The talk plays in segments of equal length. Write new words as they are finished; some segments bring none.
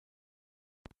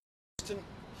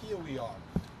Here we are.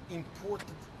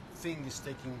 Important thing is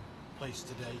taking place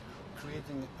today,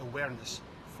 creating awareness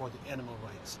for the animal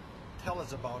rights. Tell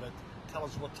us about it. Tell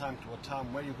us what time to what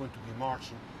time, where you're going to be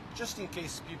marching, just in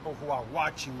case people who are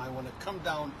watching might want to come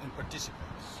down and participate.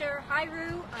 Sure. Hi,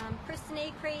 Rue. Kristen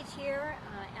Acrage here,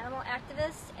 animal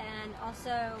activist and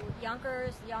also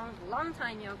Yonkers,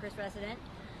 longtime Yonkers resident.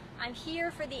 I'm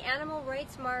here for the Animal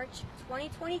Rights March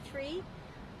 2023.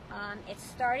 It's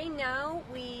starting now.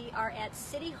 We are at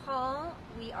City Hall.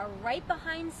 We are right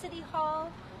behind City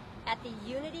Hall at the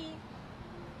Unity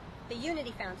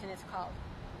Fountain it's called.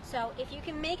 So if you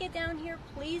can make it down here,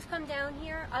 please come down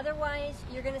here. Otherwise,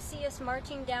 you're going to see us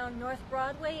marching down North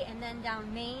Broadway and then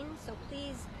down Main. So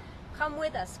please come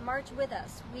with us, march with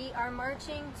us. We are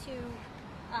marching to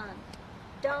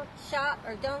don't shop,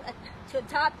 or to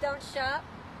adopt, don't shop,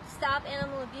 stop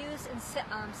animal abuse, and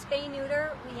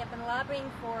spay-neuter. We have been lobbying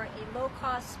for a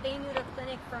low-cost spay-neuter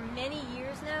clinic for many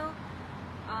years now.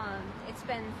 It's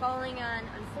been falling on,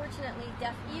 unfortunately,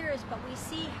 deaf ears, but we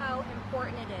see how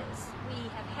important it is. We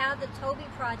have had the Toby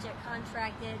Project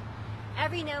contracted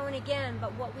every now and again,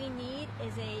 but what we need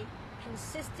is a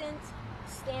consistent,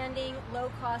 standing,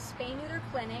 low-cost spay-neuter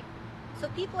clinic so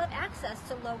people have access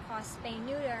to low-cost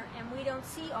spay-neuter, and we don't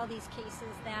see all these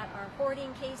cases that are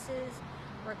hoarding cases,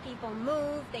 where people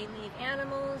move, they leave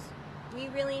animals. We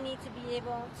really need to be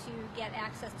able to get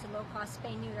access to low-cost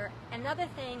spay-neuter. Another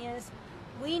thing is,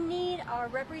 we need our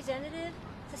representative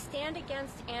to stand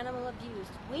against animal abuse.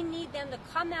 We need them to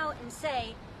come out and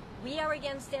say, we are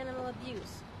against animal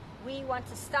abuse. We want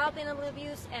to stop animal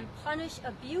abuse and punish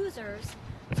abusers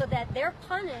so that they're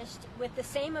punished with the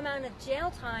same amount of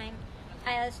jail time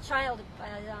as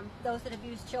those that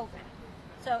abuse children.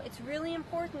 So it's really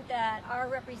important that our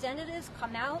representatives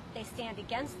come out, they stand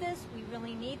against this. We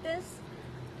really need this.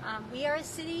 We are a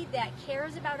city that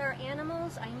cares about our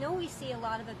animals. I know we see a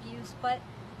lot of abuse, but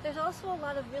there's also a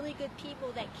lot of really good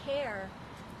people that care.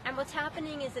 And what's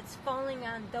happening is it's falling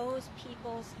on those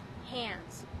people's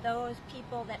hands, those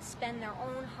people that spend their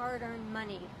own hard-earned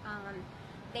money.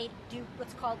 They do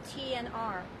what's called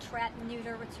TNR, trap,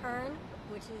 neuter, return,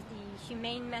 which is the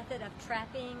humane method of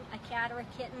trapping a cat or a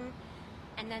kitten,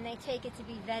 and then they take it to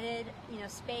be vetted,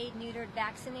 spayed, neutered,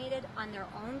 vaccinated on their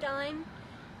own dime,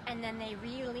 and then they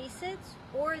release it,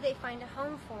 or they find a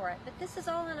home for it. But this is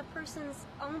all in a person's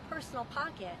own personal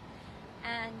pocket,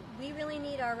 and we really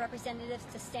need our representatives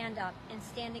to stand up and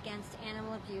stand against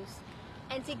animal abuse,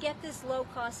 and to get this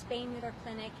low-cost spay-neuter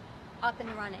clinic up and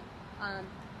running.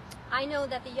 I know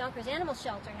that the Yonkers Animal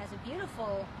Shelter has a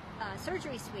beautiful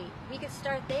surgery suite. We could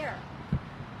start there.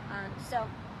 So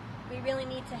we really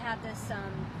need to have this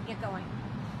get going.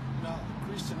 Now,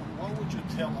 Kristen, what would you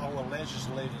tell our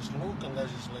legislators, local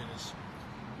legislators,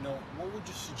 what would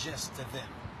you suggest to them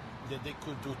that they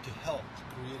could do to help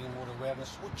creating more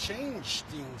awareness or change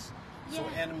things so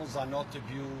animals are not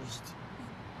abused?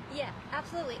 Yeah,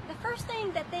 absolutely. The first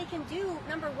thing that they can do,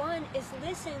 number one, is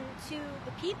listen to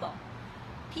the people.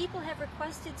 People have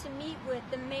requested to meet with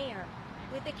the mayor,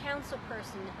 with the council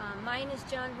person. Mine is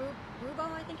John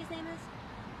Rubo, I think his name is.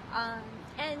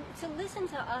 And to listen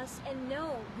to us and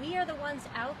know we are the ones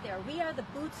out there. We are the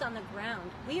boots on the ground.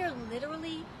 We are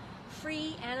literally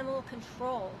free animal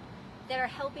control that are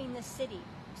helping the city.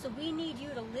 So we need you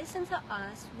to listen to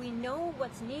us. We know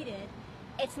what's needed.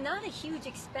 It's not a huge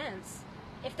expense.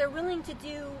 If they're willing to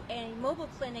do a mobile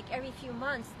clinic every few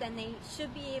months, then they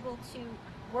should be able to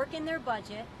work in their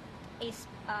budget a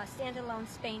standalone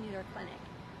spay-neuter clinic.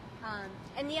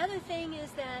 And the other thing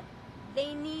is that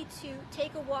they need to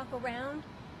take a walk around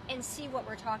and see what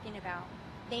we're talking about.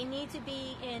 They need to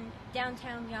be in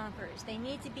downtown Yonkers. They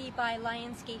need to be by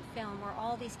Lionsgate Film, where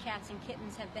all these cats and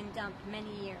kittens have been dumped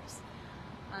many years.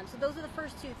 So those are the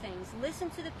first two things. Listen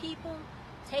to the people,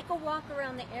 take a walk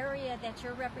around the area that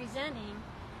you're representing,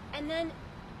 and then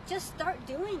just start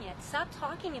doing it. Stop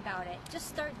talking about it. Just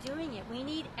start doing it. We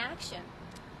need action.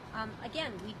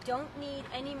 Again, we don't need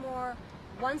any more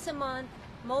once a month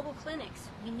mobile clinics.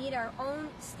 We need our own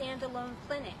standalone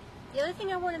clinic. The other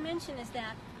thing I want to mention is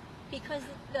that because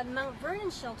the Mount Vernon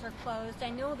shelter closed,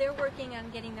 I know they're working on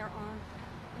getting their own.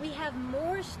 We have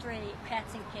more stray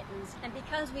cats and kittens, and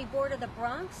because we border the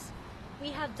Bronx, we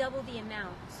have double the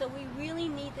amount. So we really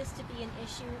need this to be an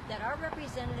issue that our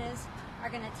representatives are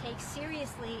going to take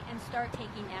seriously and start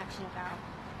taking action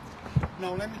about.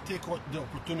 Now let me take the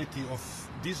opportunity of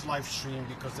this live stream,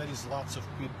 because there is lots of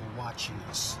people watching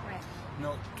us. Right.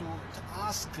 Now to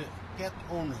ask pet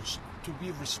owners to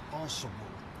be responsible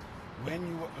when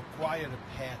you acquire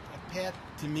a pet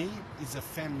to me is a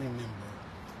family member.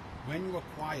 When you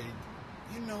acquire it,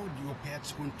 you know your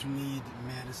pet's going to need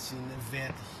medicine, a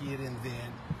vet here and there.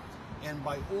 And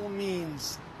by all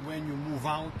means, when you move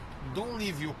out, don't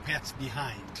leave your pets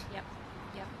behind. Yep.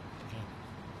 Yep. Okay.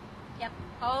 Yep.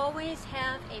 Always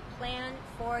have a plan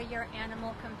for your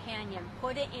animal companion.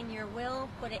 Put it in your will,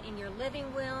 put it in your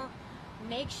living will.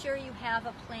 Make sure you have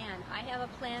a plan. I have a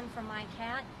plan for my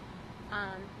cat.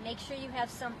 Make sure you have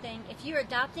something. If you're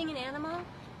adopting an animal,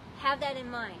 have that in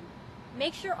mind.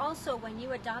 Make sure also when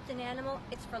you adopt an animal,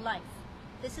 it's for life.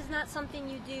 This is not something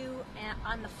you do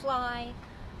on the fly.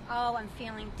 Oh, I'm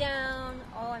feeling down.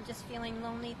 Oh, I'm just feeling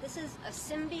lonely. This is a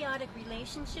symbiotic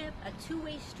relationship, a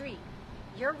two-way street.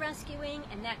 You're rescuing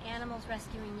and that animal's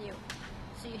rescuing you.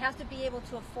 So you have to be able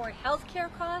to afford healthcare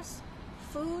costs,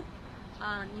 food.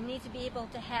 You need to be able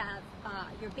to have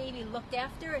your baby looked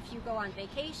after if you go on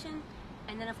vacation.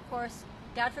 And then, of course,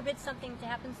 God forbid something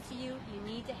happens to you, you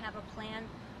need to have a plan,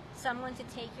 someone to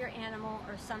take your animal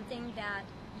or something that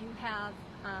you have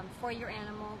for your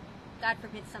animal. God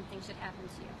forbid something should happen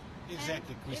to you.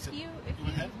 Exactly, Kristen.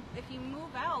 If you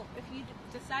move out, if you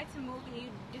decide to move and you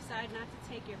decide not to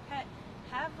take your pet,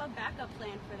 have a backup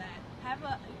plan for that.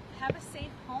 Have a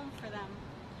safe home for them.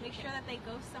 Make sure that they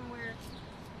go somewhere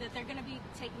that they're going to be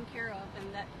taken care of,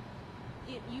 and that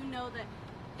you know that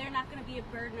they're not going to be a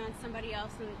burden on somebody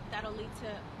else, and that'll lead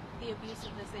to the abuse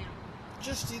of this animal.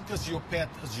 Just think as your pet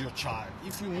as your child.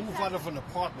 If you move out of an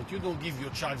apartment, you don't give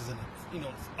your child as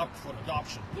up for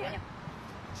adoption. Yeah. Right?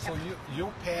 So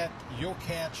your pet, your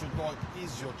cat, your dog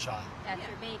is your child. That's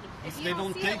your baby. If they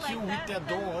don't take you with that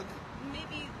dog,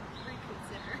 maybe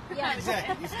reconsider. Yeah.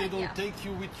 exactly. If they don't take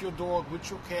you with your dog, with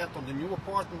your cat on the new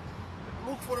apartment,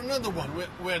 look for another one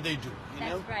where they do.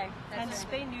 That's right. That's And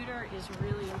right. spay-neuter is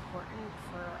really important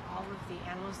for all of the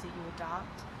animals that you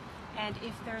adopt. And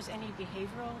if there's any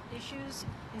behavioral issues,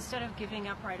 instead of giving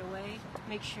up right away,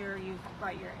 make sure you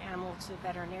brought your animal to a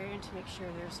veterinarian to make sure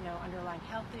there's no underlying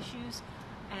health issues.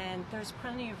 And there's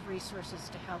plenty of resources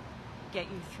to help get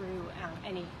you through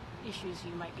any issues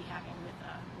you might be having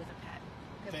with a pet.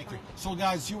 Good Thank point. you. So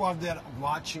guys, you are there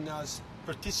watching us.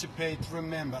 Participate.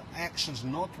 Remember, actions,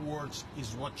 not words,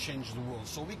 is what changed the world.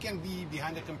 So we can be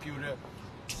behind the computer,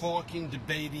 talking,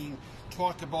 debating,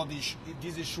 talk about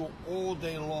this issue all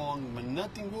day long, but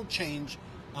nothing will change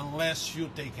unless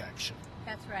you take action.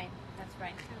 That's right. That's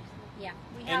right. Yeah.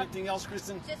 We have, Anything else,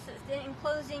 Kristen? just in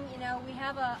closing, we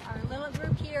have our little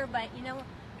group here, but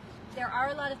there are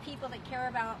a lot of people that care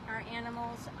about our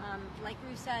animals. Like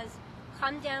Ruth says,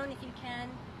 come down if you can.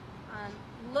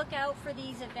 Look out for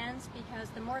these events, because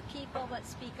the more people that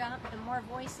speak up, the more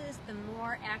voices, the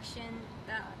more action,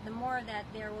 the more that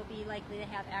there will be likely to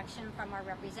have action from our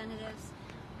representatives.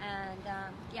 And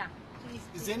yeah, please.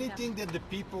 Is please anything that the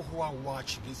people who are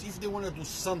watching this, if they want to do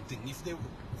something,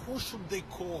 who should they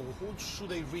call? Who should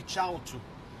they reach out to?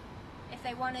 if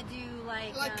they want to do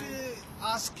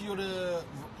ask your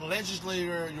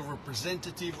legislator, your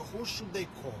representative, who should they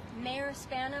call? Mayor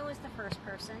Spano is the first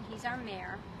person. He's our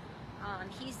mayor.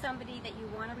 He's somebody that you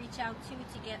want to reach out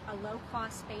to get a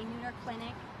low-cost spay-neuter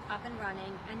clinic up and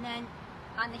running. And then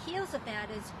on the heels of that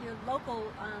is your local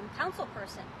council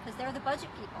person, because they're the budget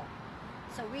people.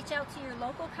 So reach out to your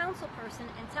local council person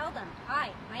and tell them,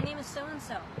 hi, my name is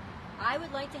so-and-so. I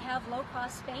would like to have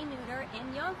low-cost spay-neuter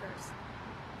in Yonkers.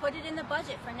 Put it in the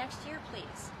budget for next year,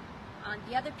 please.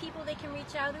 The other people they can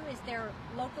reach out to is their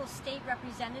local state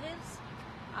representatives.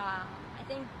 I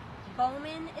think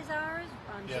Bowman is ours,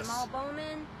 Yes. Jamal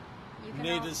Bowman. You can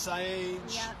Nathan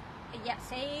Sage, yeah,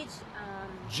 Sage.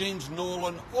 James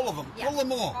Nolan, all of them. Yeah, Call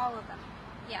them all. All of them.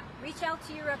 Yeah. Reach out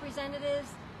to your representatives.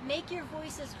 Make your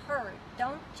voices heard.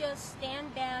 Don't just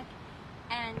stand back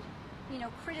and,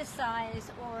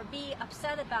 criticize or be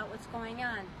upset about what's going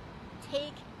on.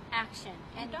 Take action.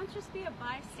 And don't just be a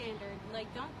bystander.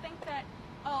 Don't think that,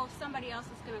 somebody else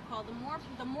is going to call.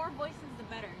 The more voices, the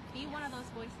better. Be one of those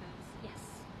voices. Yes.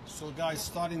 So guys,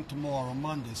 starting tomorrow,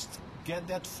 Mondays, get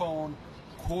that phone,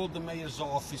 call the mayor's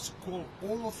office, call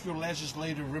all of your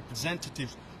legislative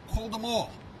representatives, call them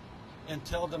all and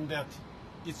tell them that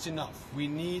it's enough. We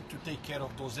need to take care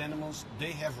of those animals.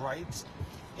 They have rights.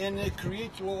 And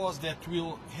create laws that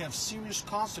will have serious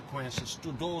consequences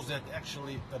to those that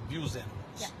actually abuse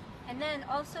animals. Yeah. And then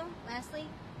also, lastly,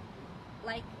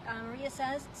 like Maria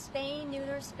says, spay,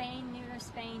 neuter, spay, neuter,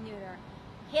 spay, neuter.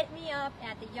 Hit me up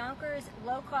at the Yonkers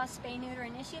Low Cost Spay Neuter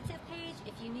Initiative page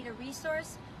if you need a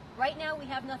resource. Right now we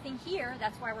have nothing here,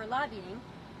 that's why we're lobbying,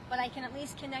 but I can at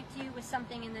least connect you with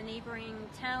something in the neighboring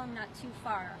town not too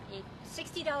far. A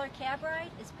 $60 cab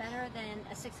ride is better than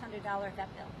a $600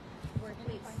 vet bill.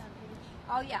 Please.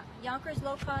 Oh yeah, Yonkers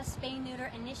Low Cost Spay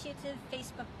Neuter Initiative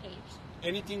Facebook page.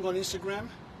 Anything on Instagram?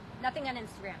 Nothing on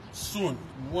Instagram. Soon.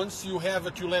 Once you have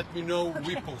it, you let me know.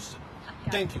 We post it.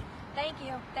 Okay. Thank you. Thank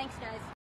you. Thanks, guys.